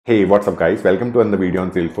Hey, what's up guys? Welcome to another video on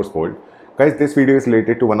Salesforce Org. Guys, this video is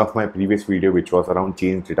related to one of my previous video which was around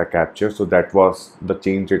change data capture. So that was the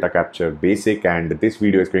change data capture basic, and this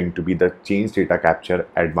video is going to be the change data capture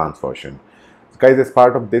advanced version. So guys, as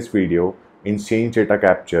part of this video, in change data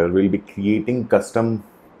capture, we'll be creating custom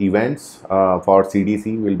events for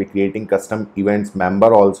CDC. We'll be creating custom events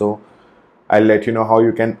member also. I'll let you know how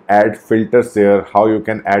you can add filters there, how you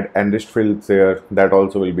can add enriched fields there. That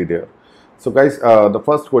also will be there. So guys, the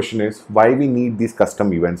first question is why we need these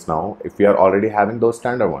custom events now if we are already having those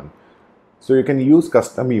standard one. So you can use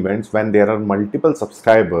custom events when there are multiple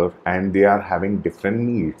subscribers and they are having different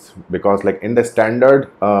needs, because like in the standard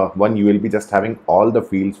one you will be just having all the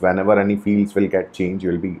fields. Whenever any fields will get changed,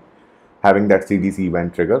 you will be having that CDC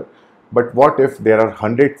event trigger. But what if there are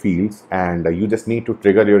 100 fields and you just need to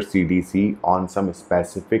trigger your CDC on some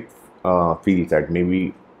specific fields, that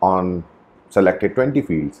maybe on selected 20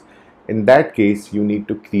 fields? In that case, you need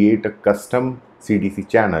to create a custom CDC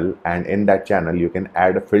channel, and in that channel you can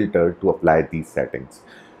add a filter to apply these settings.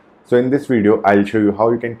 So in this video, I'll show you how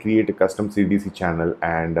you can create a custom CDC channel,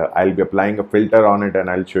 and I'll be applying a filter on it, and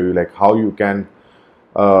I'll show you like how you can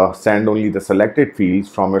send only the selected fields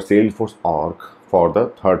from your Salesforce org for the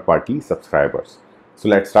third-party subscribers. So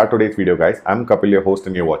let's start today's video, guys. I'm Kapil, your host,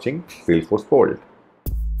 and you're watching Salesforce Org.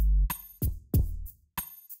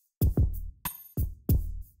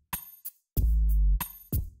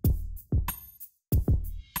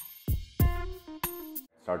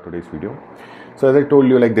 Start today's video. So as I told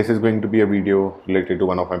you, like this is going to be a video related to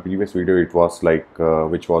one of my previous video. It was like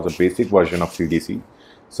which was a basic version of CDC.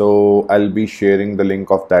 So I'll be sharing the link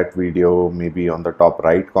of that video maybe on the top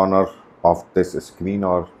right corner of this screen,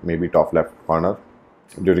 or maybe top left corner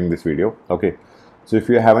during this video. Okay, so if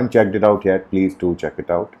you haven't checked it out yet, please do check it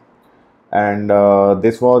out. And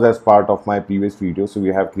this was as part of my previous video. So we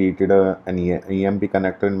have created an EMP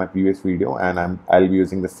connector in my previous video, and I'll be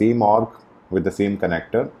using the same org with the same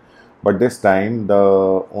connector, but this time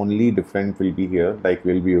the only different will be here, like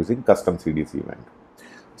we'll be using custom CDC event.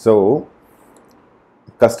 So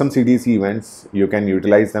custom CDC events, you can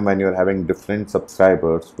utilize them when you're having different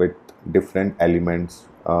subscribers with different elements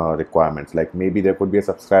requirements. Like maybe there could be a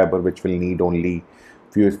subscriber which will need only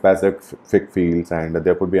few specific fields, and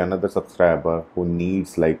there could be another subscriber who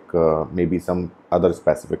needs like maybe some other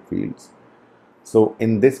specific fields. So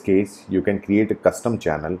in this case, you can create a custom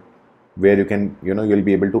channel where you can, you'll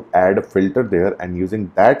be able to add a filter there, and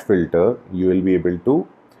using that filter you will be able to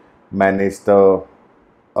manage the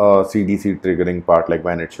CDC triggering part, like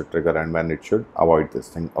when it should trigger and when it should avoid this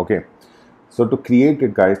thing. Okay, so to create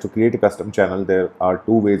it, guys, to create a custom channel, there are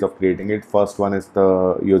two ways of creating it. First one is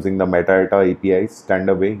using the metadata APIs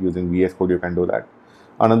standard way. Using VS Code you can do that.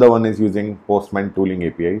 Another one is using Postman tooling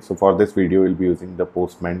API. So for this video we'll be using the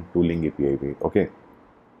Postman tooling API way. Okay,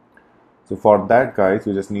 so for that, guys,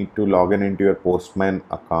 you just need to log in into your Postman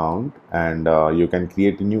account, and you can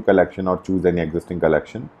create a new collection or choose any existing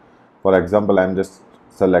collection. For example, I'm just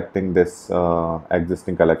selecting this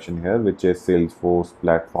existing collection here, which is Salesforce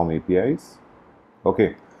Platform APIs.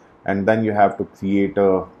 Okay, and then you have to create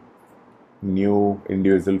a new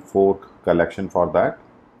individual fork collection for that.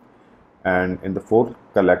 And in the fork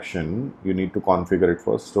collection, you need to configure it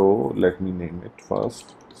first. So let me name it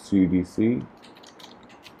first CDC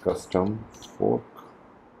custom fork.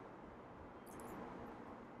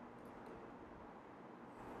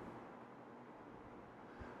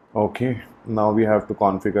 Okay, now we have to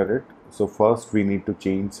configure it. So first we need to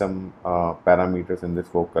change some parameters in this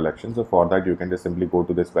fork collection. So for that, you can just simply go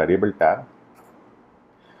to this variable tab.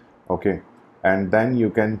 Okay, and then you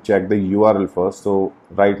can check the URL first. So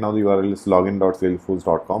right now the URL is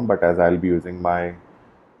login.salesforce.com, but as I'll be using my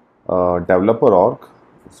developer org,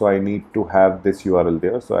 so I need to have this URL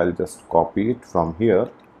there. So I'll just copy it from here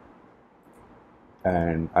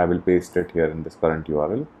and I will paste it here in this current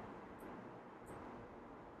URL.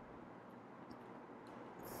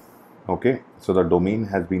 Okay, so the domain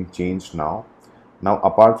has been changed now. Now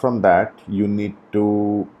apart from that, you need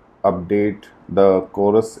to update the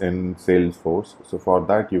chorus in Salesforce. So for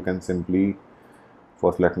that, you can simply,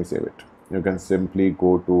 first let me save it. You can simply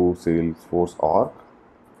go to Salesforce org,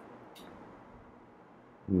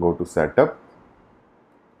 go to setup,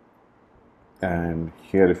 and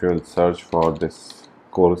here if you will search for this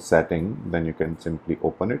course setting, then you can simply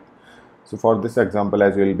open it. So for this example,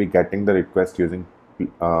 as we will be getting the request using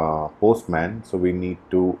Postman, so we need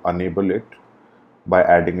to enable it by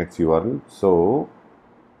adding its URL. So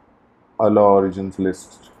allow origins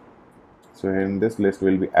list. So in this list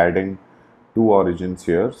we'll be adding two origins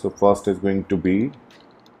here. So first is going to be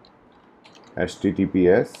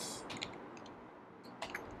HTTPS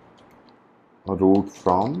route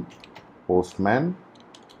from postman.com.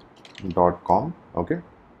 Okay,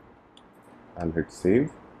 I'll hit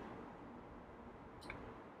save,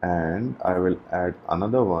 and I will add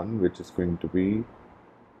another one which is going to be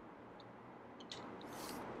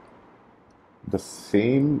the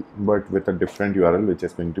same but with a different URL, which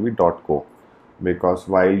is going to be .co, because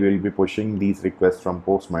while we'll be pushing these requests from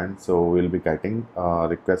Postman, so we'll be getting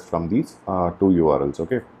requests from these two URLs.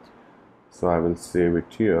 Okay, so I will save it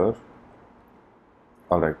here.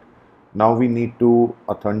 All right, now we need to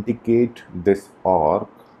authenticate this org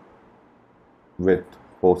with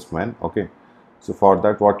Postman. Okay, so for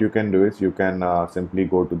that, what you can do is you can simply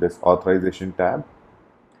go to this authorization tab,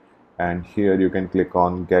 and here you can click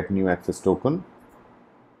on get new access token.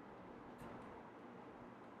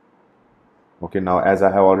 Okay, now as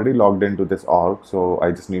I have already logged into this org, so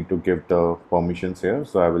I just need to give the permissions here.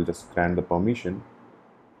 So I will just grant the permission.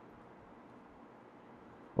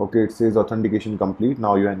 Okay, it says authentication complete.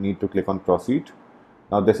 Now you need to click on proceed.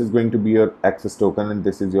 Now this is going to be your access token, and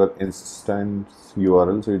this is your instance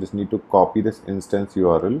URL. So you just need to copy this instance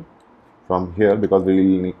URL from here, because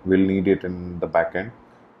we'll need it in the backend,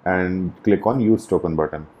 and click on use token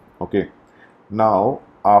button. Okay, now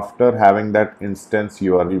after having that instance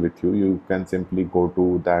URL with you, you can simply go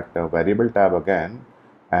to that variable tab again,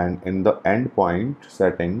 and in the endpoint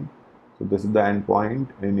setting, so this is the endpoint,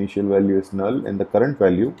 initial value is null, in the current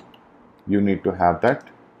value you need to have that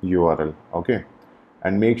URL. Okay,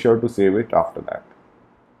 and make sure to save it after that.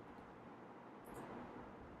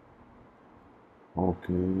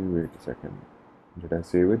 Okay, wait a second, did I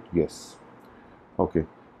save it? Yes. Okay,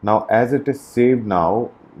 now as it is saved,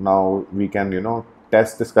 now we can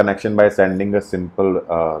test this connection by sending a simple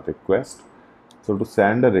request. So to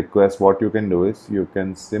send a request, what you can do is you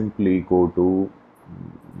can simply go to,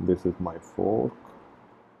 this is my fork.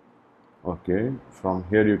 Okay, from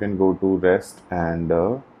here you can go to rest and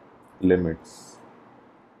limits.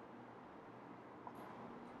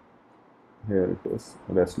 Here it is,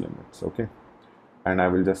 rest limits. Okay, and I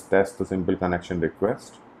will just test the simple connection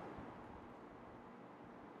request.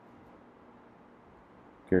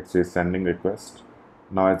 Okay, it says sending request.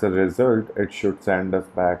 Now as a result, it should send us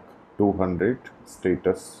back 200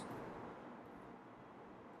 status.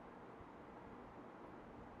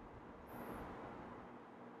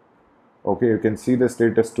 Okay, you can see the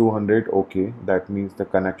status 200. Okay, that means the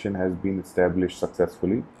connection has been established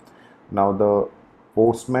successfully. Now the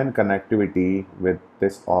Postman connectivity with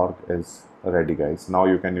this org is ready, guys. Now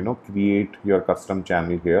you can create your custom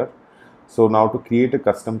channel here. So now to create a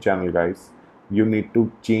custom channel, guys, you need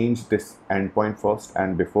to change this endpoint first,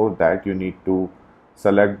 and before that you need to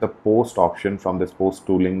select the post option from this post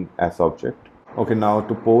tooling as object. Okay, now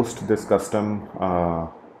to post this custom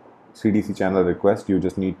CDC channel request, you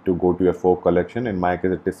just need to go to your fork collection. In my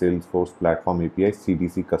case, it is Salesforce Platform API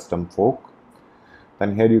CDC custom fork.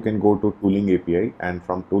 Then here you can go to tooling API, and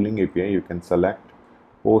from tooling API you can select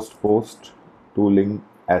post tooling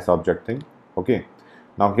as object thing. Okay,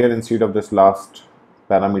 now here instead of this last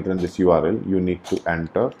parameter in this URL, you need to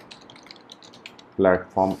enter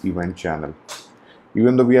platform event channel.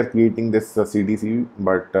 Even though we are creating this CDC,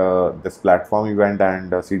 but this platform event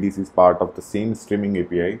and CDC is part of the same streaming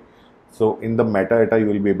API. So in the metadata, you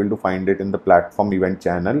will be able to find it in the platform event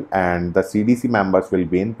channel, and the CDC members will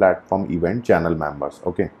be in platform event channel members.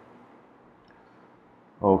 Okay.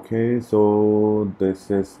 Okay, so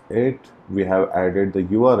this is it. We have added the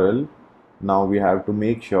URL. Now we have to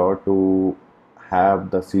make sure to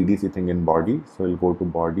have the CDC thing in body. So we'll go to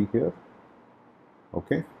body here.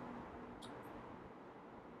 Okay.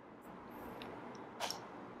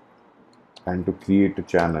 And to create a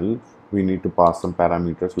channel, we need to pass some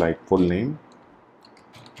parameters like full name.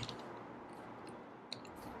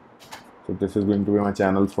 So this is going to be my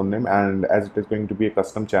channel's full name, and as it is going to be a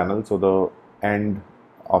custom channel, so the end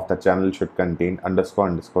of the channel should contain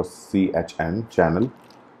 __chn channel.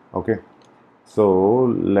 Okay, so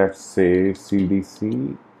let's say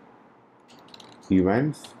CDC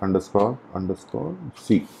Events __chn,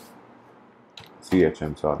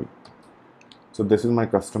 sorry. So this is my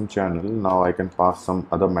custom channel. Now I can pass some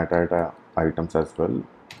other metadata items as well.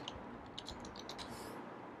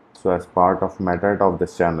 So as part of metadata of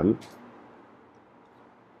this channel,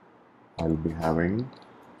 I'll be having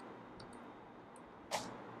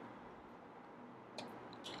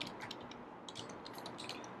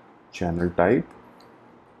channel type,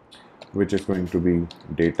 which is going to be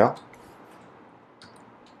data.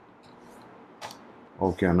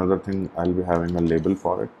 Okay, another thing, I'll be having a label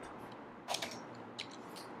for it.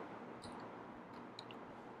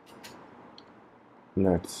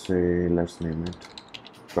 Let's name it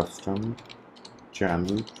custom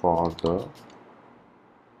channel for the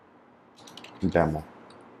demo.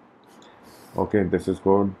 Okay, this is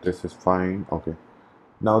good, this is fine. Okay,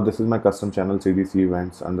 now this is my custom channel CDC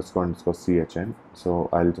Events underscore underscore CHN. So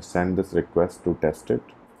I'll just send this request to test it.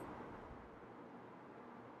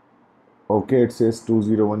 Okay, it says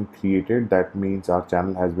 201 created. That means our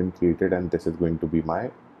channel has been created, and this is going to be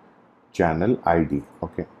my channel ID.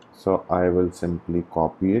 Okay, so I will simply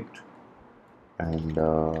copy it,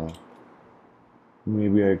 and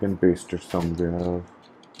maybe I can paste it somewhere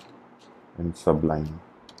in Sublime.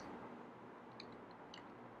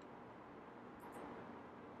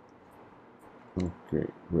 Okay,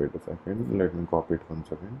 wait a second, let me copy it once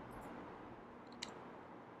again.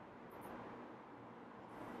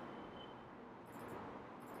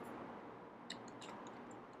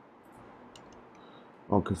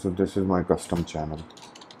 Okay, so this is my custom channel.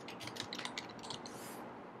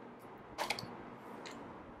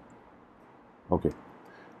 Okay,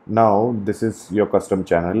 now this is your custom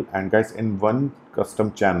channel, and guys, in one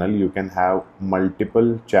custom channel you can have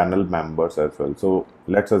multiple channel members as well. So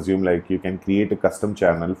let's assume like you can create a custom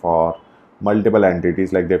channel for multiple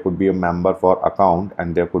entities, like there could be a member for account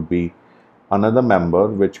and there could be another member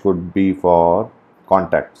which could be for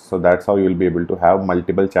contacts. So that's how you'll be able to have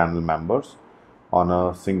multiple channel members on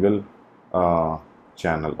a single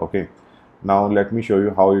channel. Okay, now let me show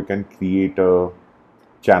you how you can create a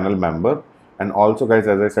channel member. And also guys,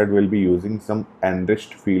 as I said, we'll be using some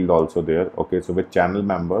enriched field also there. Okay, so with channel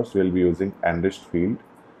members we'll be using enriched field.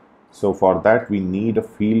 So for that we need a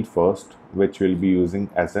field first, which we'll be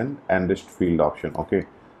using as an enriched field option. Okay,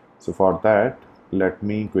 so for that let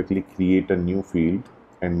me quickly create a new field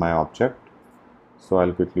in my object. So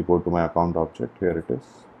I'll quickly go to my account object. Here it is.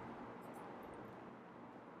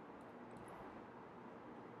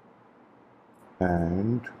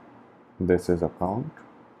 And this is account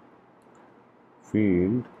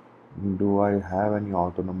field. Do I have any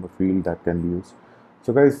auto number field that can be used?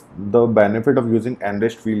 So guys, the benefit of using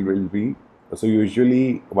enriched field will be, so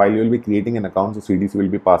usually while you will be creating an account, so CDC will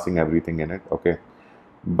be passing everything in it. Okay,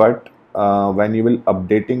 but when you will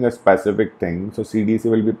updating a specific thing, so CDC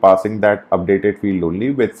will be passing that updated field only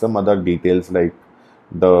with some other details like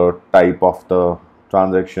the type of the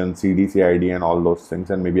transaction, CDC ID and all those things,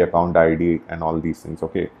 and maybe account ID and all these things.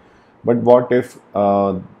 Okay, but what if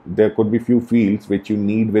there could be few fields which you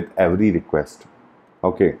need with every request?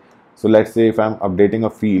 Okay, so let's say if I'm updating a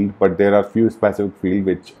field, but there are few specific fields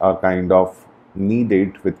which are kind of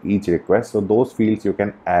needed with each request. So those fields you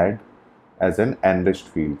can add as an enriched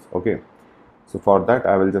fields. Okay, so for that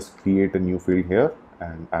I will just create a new field here,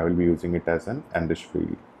 and I will be using it as an enriched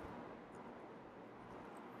field.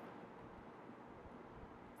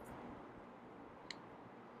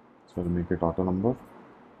 So I'll make it auto number.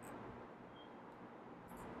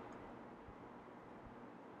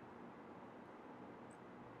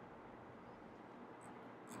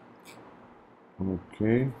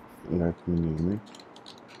 Okay, let me name it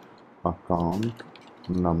account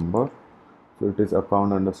number. So it is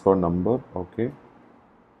account underscore number. Okay,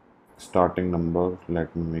 starting number,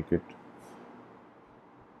 let me make it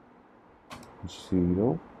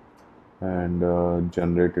 0, and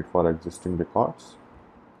generate it for existing records.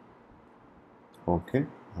 Okay,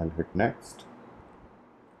 I'll hit next.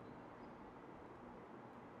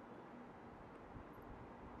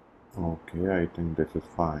 Okay, I think this is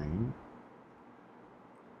fine.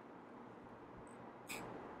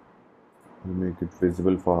 We'll make it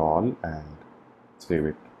visible for all and save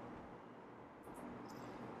it.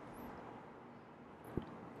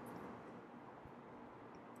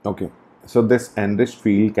 Okay, so this enriched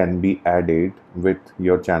field can be added with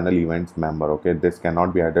your channel events member. Okay, this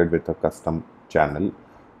cannot be added with a custom channel,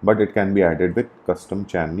 but it can be added with custom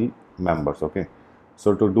channel members. Okay,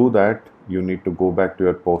 so to do that you need to go back to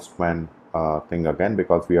your Postman thing again,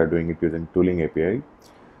 because we are doing it using tooling API.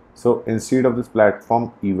 So instead of this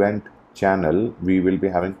platform event channel, we will be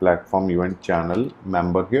having platform event channel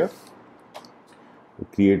member here.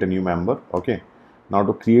 Create a new member. Okay, now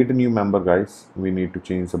to create a new member guys, we need to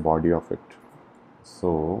change the body of it.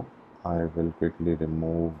 So I will quickly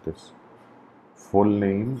remove this full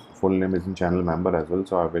name. Full name is in channel member as well,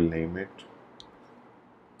 so I will name it.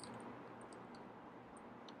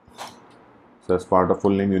 So as part of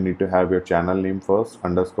full name, you need to have your channel name first,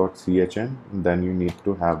 underscore CHN, then you need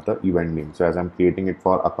to have the event name. So as I'm creating it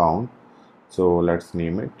for account, so let's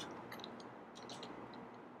name it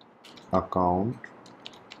account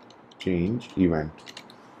change event.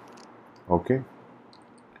 Okay,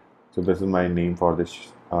 so this is my name for this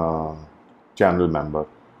channel member.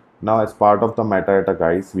 Now as part of the metadata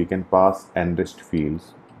guys, we can pass enriched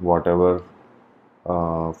fields, whatever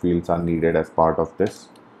fields are needed as part of this.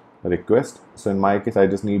 request. So in my case, I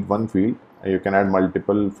just need one field. You can add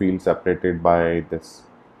multiple fields separated by this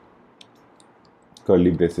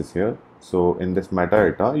curly braces here. So in this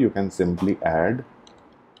metadata, you can simply add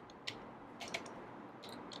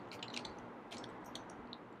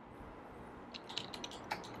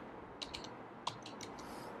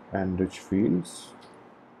enriched fields.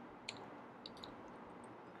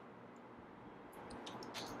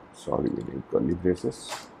 Sorry, we need curly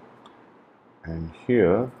braces. And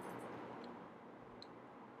here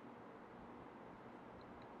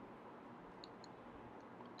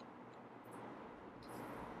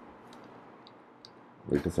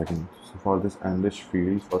wait a second. So for this enriched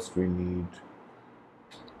field, first we need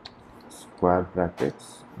square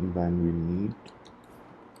brackets, then we need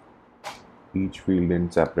each field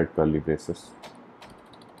in separate curly braces.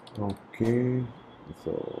 Okay,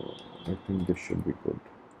 so I think this should be good.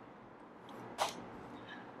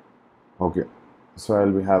 Okay, so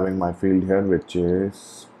I'll be having my field here, which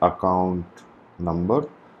is account number.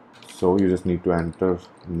 So you just need to enter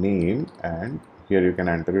name, and here you can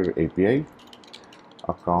enter your API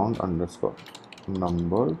account underscore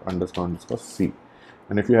number underscore underscore C.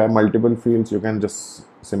 And if you have multiple fields, you can just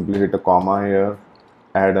simply hit a comma here,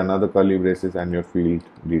 add another curly braces, and your field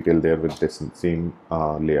detail there with this same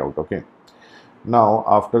layout. Okay, now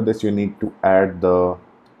after this, you need to add the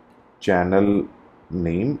channel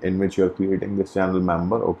name in which you are creating this channel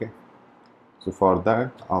member. Okay, so for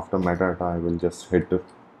that, after metadata, I will just hit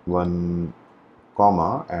one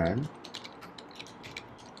comma and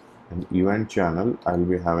an event channel. I'll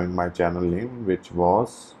be having my channel name, which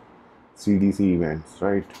was CDC Events,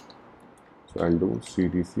 right? So I'll do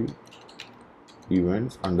CDC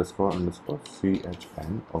Events underscore underscore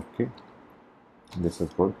CHN. Okay, this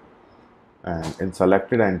is good. And in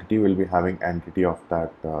selected entity, we'll be having entity of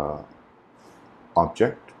that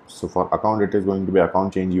object. So for account, it is going to be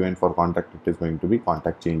account change event. For contact, it is going to be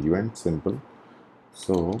contact change event. Simple.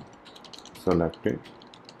 So selected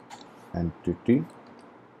entity,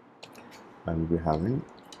 I will be having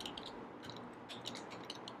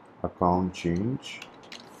account change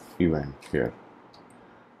event here.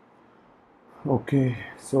 Okay,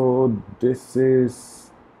 so this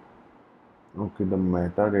is okay. The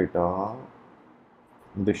metadata,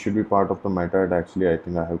 this should be part of the metadata. Actually, I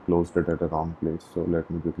think I have closed it at the wrong place, so let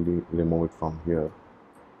me quickly remove it from here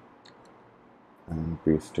and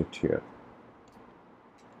paste it here.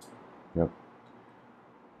 Yep.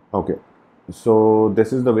 Okay, so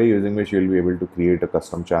this is the way using which you'll be able to create a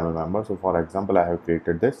custom channel member. So for example, I have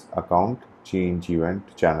created this account change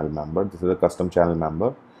event channel member. This is a custom channel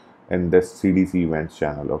member in this CDC events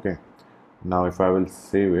channel. Okay, now if I will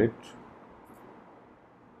save it,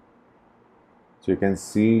 so you can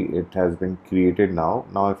see it has been created now.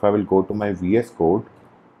 Now if I will go to my VS Code,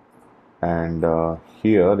 and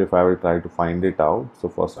here if I will try to find it out, so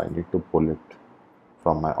first I need to pull it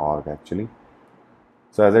from my org actually.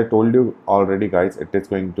 So as I told you already guys, it is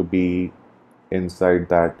going to be inside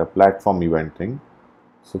that platform event thing.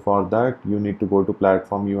 So for that, you need to go to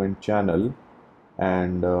platform event channel,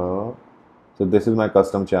 and so this is my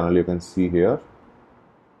custom channel, you can see here,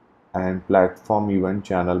 and platform event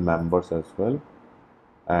channel members as well,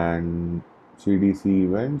 and CDC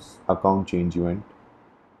events account change event.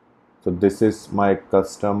 So this is my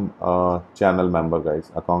custom channel member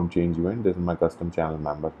guys, account change event. This is my custom channel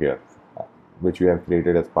member here, which we have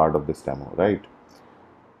created as part of this demo, right?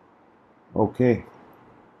 Okay,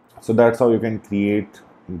 so that's how you can create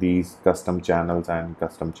these custom channels and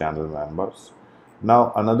custom channel members.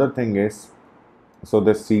 Now another thing is, so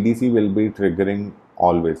the CDC will be triggering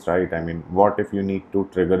always, right? I mean, what if you need to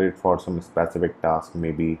trigger it for some specific task,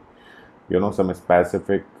 maybe some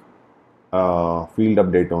specific field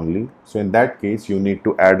update only. So in that case, you need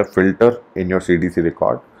to add a filter in your CDC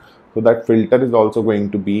record. So that filter is also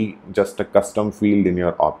going to be just a custom field in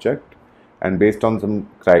your object, and based on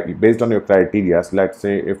your criteria. Let's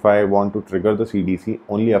say if I want to trigger the CDC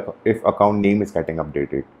only if account name is getting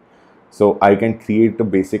updated, so I can create a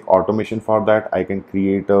basic automation for that. I can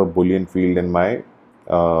create a boolean field in my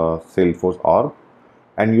Salesforce Org,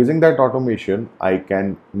 and using that automation, I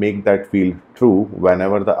can make that field true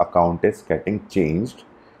whenever the account is getting changed,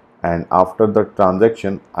 and after the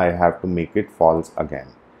transaction, I have to make it false again.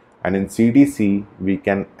 And in CDC, we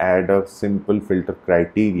can add a simple filter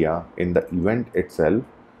criteria in the event itself.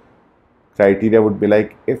 Criteria would be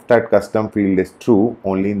like, if that custom field is true,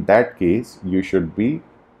 only in that case, you should be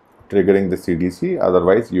triggering the CDC,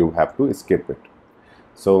 otherwise you have to skip it.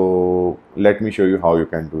 So let me show you how you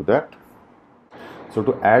can do that. So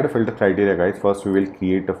to add a filter criteria guys, first we will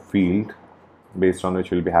create a field based on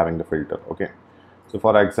which we'll be having the filter. Okay, So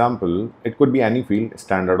for example, it could be any field,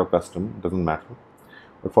 standard or custom, doesn't matter.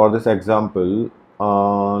 But for this example,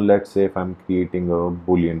 let's say if I'm creating a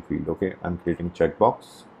boolean field, okay, I'm creating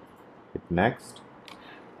checkbox, hit next,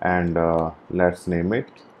 and let's name it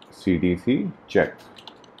CDC check.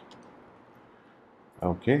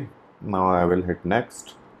 Okay, now I will hit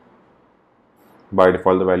next. By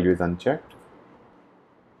default, the value is unchecked.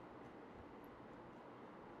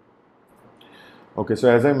 Okay, so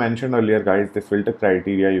as I mentioned earlier, guys, this filter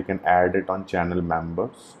criteria, you can add it on channel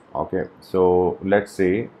members. Okay, so let's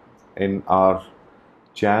say in our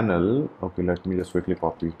channel, okay, let me just quickly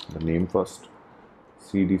copy the name first.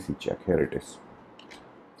 CDC check, here it is.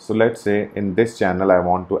 So let's say in this channel I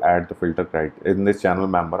want to add the filter criteria. In this channel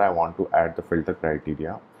member I want to add the filter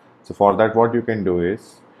criteria. So for that, what you can do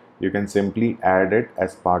is you can simply add it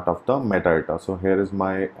as part of the metadata. So here is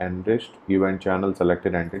my enriched event channel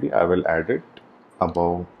selected entity. I will add it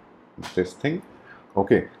above this thing.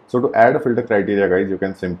 Okay, so to add a filter criteria, guys, you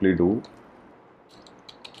can simply do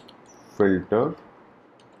filter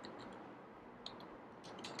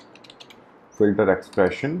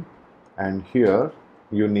expression, and here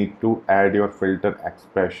you need to add your filter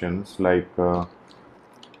expressions like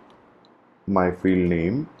my field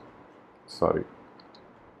name, sorry,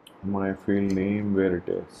 my field name, where it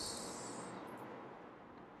is,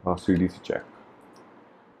 CDC check.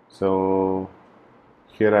 So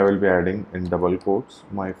here I will be adding in double quotes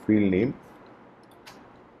my field name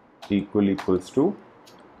equals to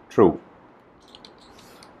true.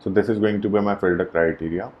 So this is going to be my filter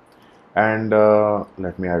criteria, and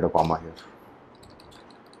let me add a comma here.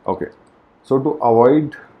 Okay, so to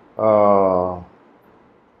avoid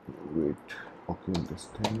wait, okay, this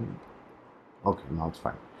thing, okay, now it's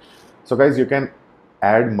fine. So guys, you can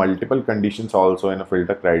add multiple conditions also in a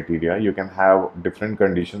filter criteria. You can have different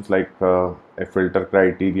conditions like a filter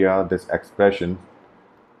criteria, this expression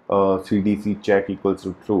CDC check equals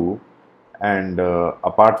to true, and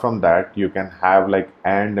apart from that you can have like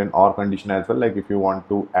and or condition as well, like if you want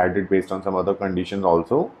to add it based on some other conditions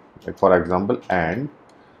also, like for example, and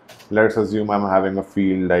let's assume I'm having a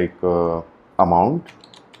field like amount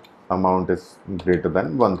is greater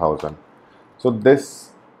than 1000. So this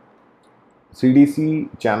CDC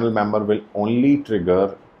channel member will only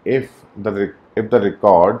trigger if the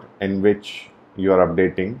record in which you are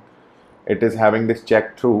updating, it is having this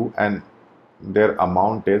check true and their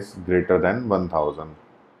amount is greater than 1000.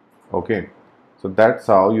 Okay, so that's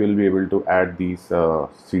how you will be able to add these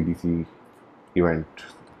CDC event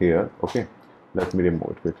here. Okay, let me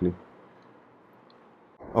remove it quickly.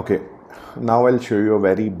 Okay, now I'll show you a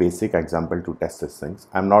very basic example to test these things.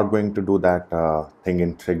 I'm not going to do that thing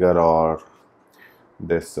in trigger or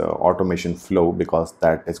this automation flow, because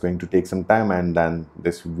that is going to take some time and then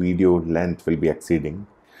this video length will be exceeding.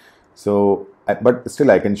 So but still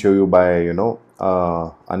I can show you by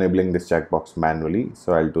enabling this checkbox manually,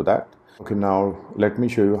 so I'll do that. Okay, now let me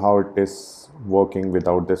show you how it is working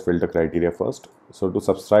without this filter criteria first. So to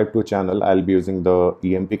subscribe to a channel, I'll be using the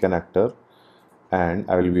EMP connector and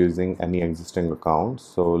I will be using any existing account.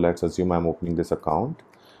 So let's assume I'm opening this account,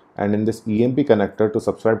 and in this EMP connector, to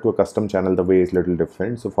subscribe to a custom channel, the way is little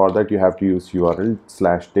different. So for that you have to use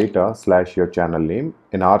URL/data/ your channel name.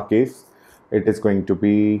 In our case it is going to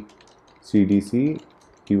be CDC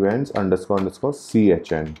Events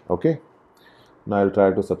 __CHN. Okay, now I'll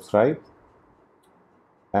try to subscribe,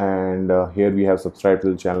 and here we have subscribed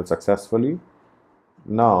to the channel successfully.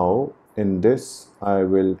 Now in this I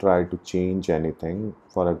will try to change anything,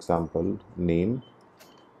 for example name.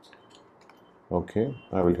 Okay,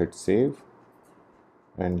 I will hit save,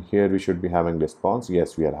 and here we should be having response.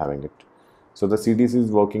 Yes, we are having it. So the CDC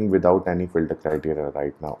is working without any filter criteria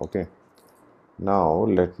right now. Okay, now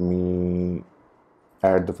let me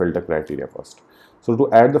add the filter criteria first. So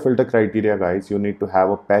to add the filter criteria, guys, you need to have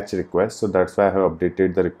a patch request. So that's why I have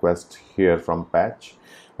updated the request here from patch,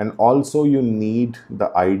 and also you need the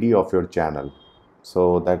ID of your channel.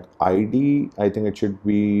 So that ID, I think it should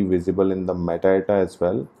be visible in the metadata as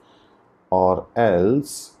well, or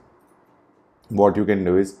else what you can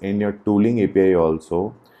do is in your tooling API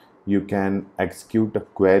also you can execute a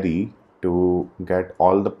query to get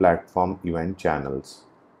all the platform event channels.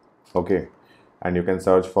 Okay, and you can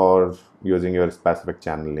search for using your specific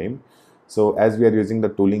channel name. So as we are using the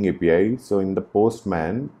tooling API, so in the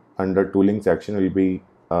Postman under tooling section we'll be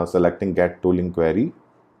selecting get tooling query.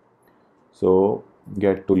 So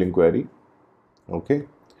get tooling query. Okay,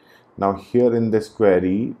 now here in this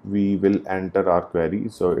query we will enter our query.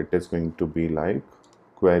 So it is going to be like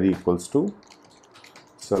query equals to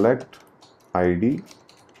select ID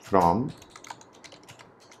from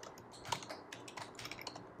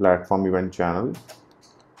platform event channel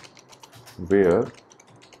where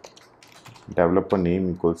developer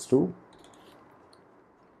name equals to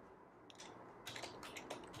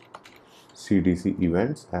CDC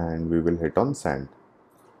Events, and we will hit on send.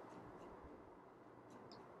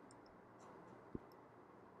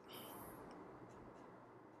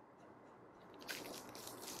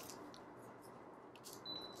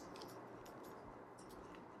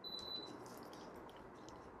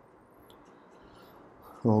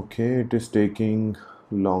 Okay, it is taking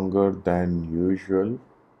longer than usual.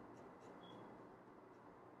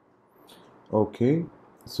 Okay,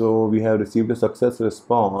 so we have received a success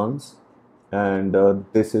response, and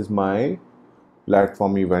this is my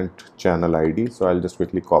platform event channel ID. So I'll just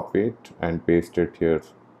quickly copy it and paste it here.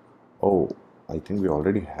 Oh, I think we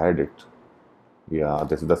already had it. Yeah,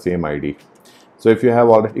 this is the same ID. So if you have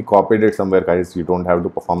already copied it somewhere, guys, you don't have to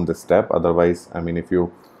perform this step. Otherwise, I mean, if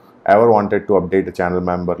you ever wanted to update a channel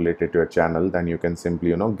member related to your channel, then you can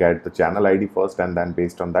simply, get the channel ID first, and then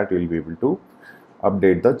based on that, you'll be able to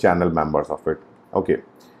update the channel members of it. Okay.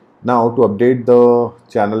 Now to update the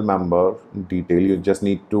channel member detail, you just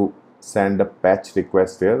need to send a patch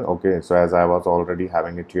request here. Okay. So as I was already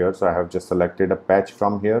having it here, so I have just selected a patch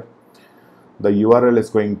from here. The URL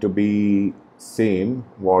is going to be same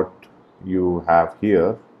what you have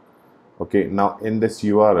here. Okay, now in this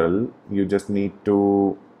URL you just need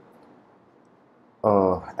to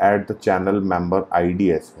add the channel member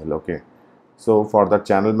ID as well. Okay, so for the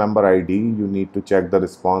channel member ID you need to check the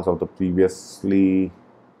response of the previously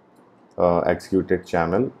executed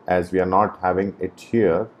channel. As we are not having it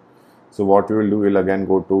here, so what we will do, we'll again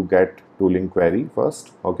go to get tooling query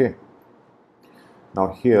first. Okay, now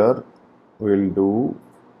here we will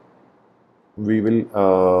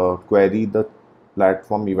query the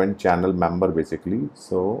platform event channel member basically.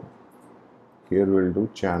 So here we'll do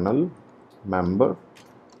channel member,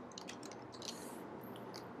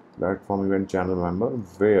 platform event channel member,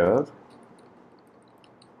 where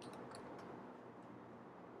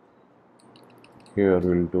here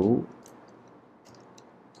we'll do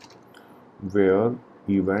where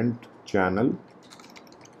event channel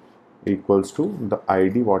equals to the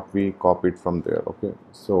ID what we copied from there. Okay,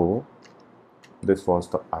 so this was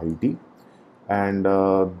the ID, and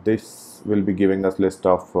this will be giving us list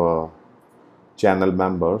of channel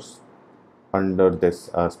members under this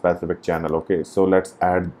specific channel. Okay, so let's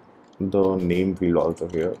add the name field also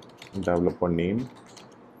here, developer name,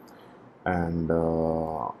 and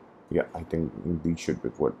yeah, I think these should be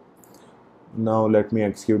good. Now let me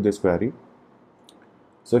execute this query.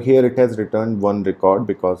 So here it has returned one record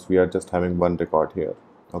because we are just having one record here.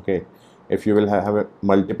 Okay, if you will have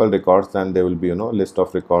multiple records, then there will be list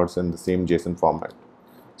of records in the same JSON format.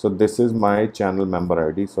 So this is my channel member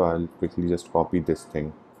ID. So I'll quickly just copy this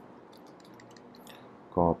thing,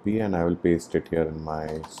 copy, and I will paste it here in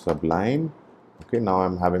my Sublime. Okay, now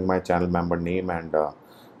I'm having my channel member name and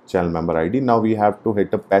channel member ID. Now we have to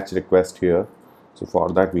hit a patch request here. So for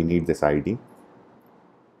that we need this ID.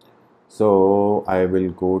 So I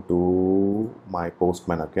will go to my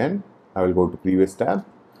Postman again. I will go to previous tab,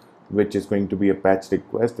 which is going to be a patch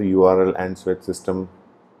request. The URL ends with system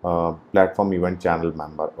platform event channel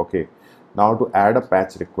member. Okay, now to add a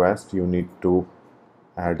patch request, you need to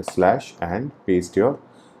add a slash and paste your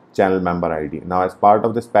channel member ID. Now as part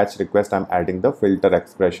of this patch request, I'm adding the filter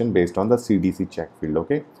expression based on the CDC check field.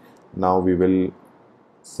 Okay, now we will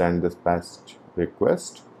send this patch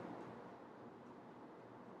request.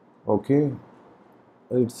 Okay,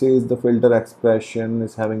 it says the filter expression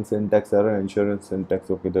is having syntax error, insurance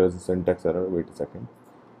syntax. Okay, there is a syntax error. Wait a second.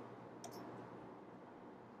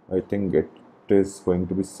 I think it is going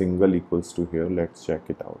to be single equals to here. Let's check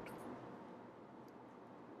it out.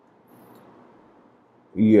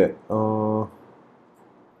 Yeah,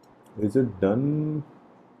 is it done?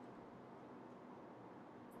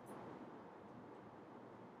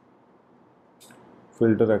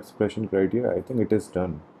 Filter expression criteria, I think it is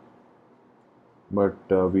done, but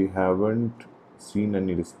we haven't seen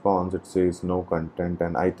any response. It says no content,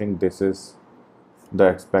 and I think this is the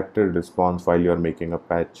expected response while you are making a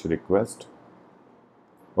patch request.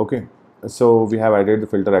 Okay, so we have added the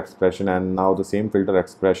filter expression, and now the same filter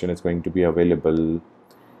expression is going to be available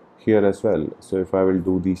here as well. So if I will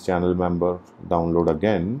do these channel member download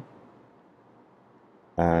again,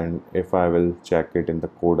 and if I will check it in the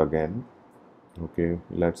code again, okay,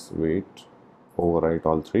 let's wait, overwrite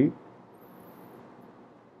all three.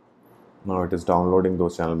 Now it is downloading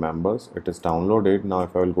those channel members. It is downloaded. Now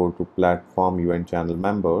if I will go to platform event channel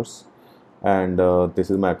members, and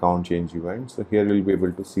this is my account change event, so here you'll be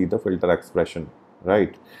able to see the filter expression,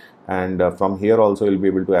 right? And from here also you'll be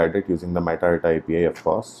able to add it using the metadata API, of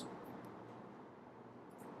course.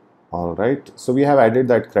 All right, so we have added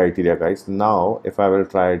that criteria, guys. Now if I will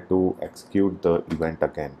try to execute the event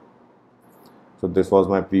again, so this was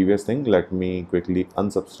my previous thing. Let me quickly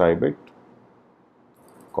unsubscribe it,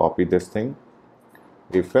 copy this thing,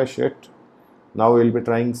 refresh it. Now we'll be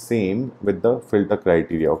trying same with the filter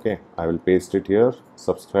criteria. Okay, I will paste it here,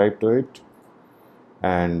 subscribe to it,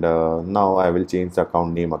 and now I will change the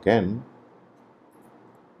account name again.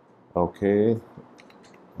 Okay,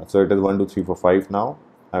 so it is 1 2 3 4 5 now.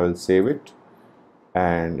 I will save it,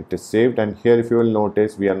 and it is saved. And here if you will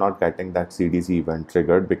notice, we are not getting that CDC event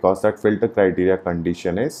triggered because that filter criteria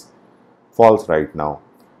condition is false right now.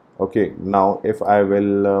 Okay, now if I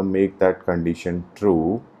will make that condition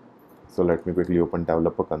true, so let me quickly open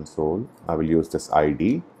developer console. I will use this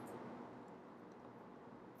ID,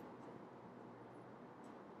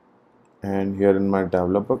 and here in my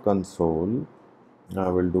developer console I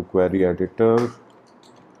will do query editor,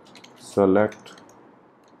 select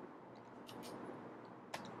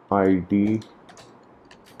ID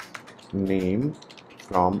name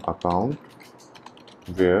from account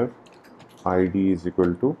where ID is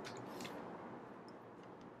equal to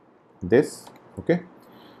this. Okay,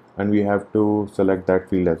 and we have to select that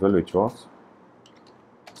field as well, which was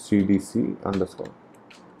CDC underscore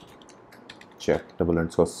check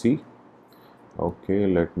 _C. Okay,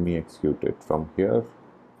 let me execute it from here.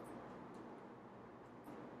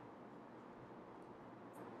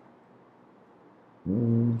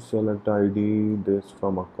 Select ID this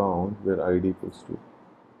from account where ID equals to.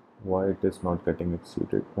 Why it is not getting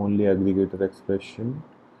executed? Only aggregator expression.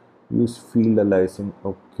 Use field aliasing.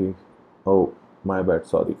 Okay. Oh, my bad.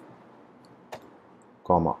 Sorry.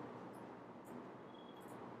 Comma.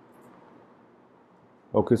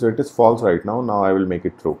 Okay, so it is false right now. Now I will make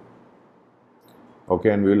it true. Okay,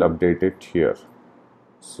 and we will update it here.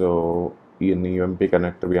 So in the UMP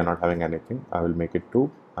connector we are not having anything. I will make it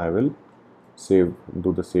true. I will save,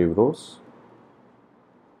 do the save rows.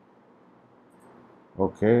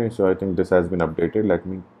 Okay, so I think this has been updated. Let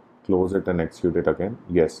me close it and execute it again.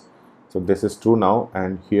 Yes, so this is true now.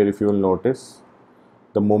 And here if you will notice,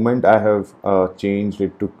 the moment I have changed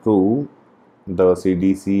it to true, the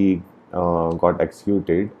CDC got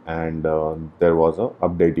executed, and there was a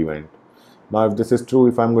update event. Now if this is true,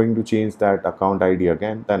 if I'm going to change that account ID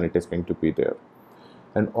again, then it is going to be there.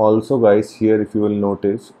 And also guys, here if you will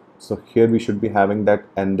notice, so here we should be having that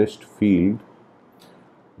enriched field,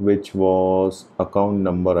 which was account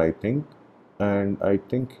number, I think, and I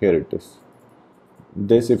think here it is.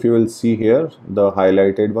 This, if you will see here, the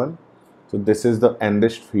highlighted one. So this is the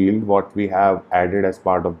enriched field what we have added as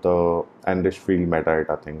part of the enriched field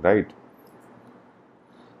metadata thing, right?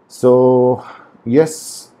 So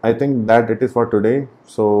yes, I think that it is for today.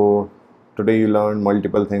 So today you learned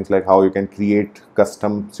multiple things like how you can create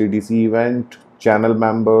custom CDC event, channel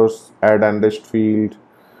members, add enriched field,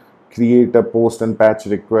 create a post and patch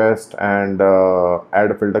request, and add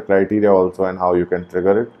a filter criteria also, and how you can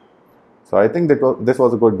trigger it. So I think that this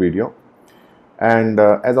was a good video. And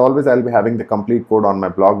as always, I'll be having the complete code on my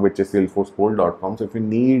blog, which is salesforceorg.com. So if you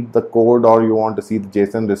need the code, or you want to see the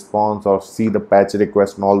JSON response, or see the patch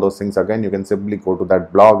request and all those things again, you can simply go to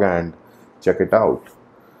that blog and check it out.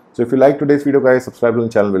 So if you like today's video guys, subscribe to the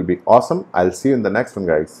channel will be awesome. I'll see you in the next one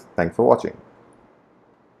guys. Thanks for watching.